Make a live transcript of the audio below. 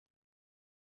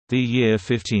The year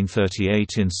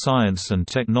 1538 in science and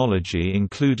technology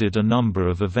included a number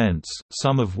of events,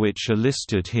 some of which are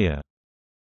listed here.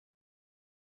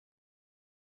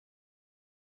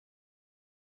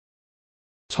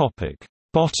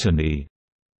 Botany.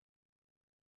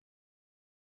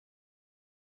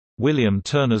 William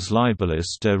Turner's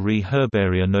Libellus de Re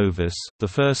Herbaria Novis, the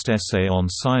first essay on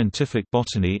scientific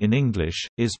botany in English,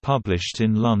 is published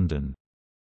in London.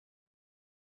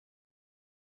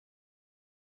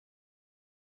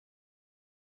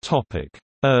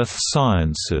 Earth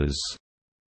sciences.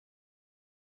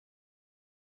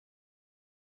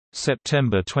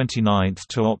 September 29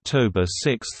 to October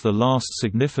 6, the last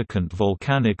significant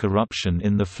volcanic eruption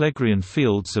in the Phlegrean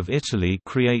fields of Italy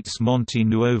creates Monte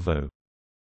Nuovo.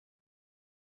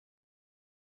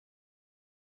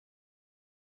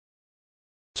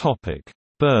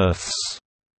 Births.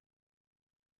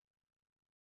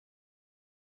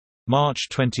 March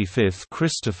 25 –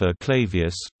 Christopher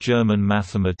Clavius, German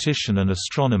mathematician and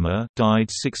astronomer, died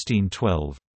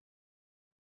 1612.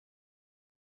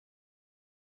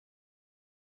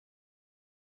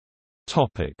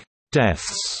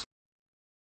 Deaths.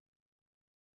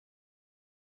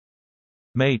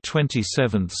 May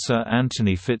 27 – Sir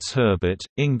Anthony Fitzherbert,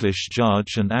 English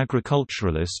judge and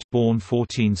agriculturalist, born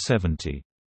 1470.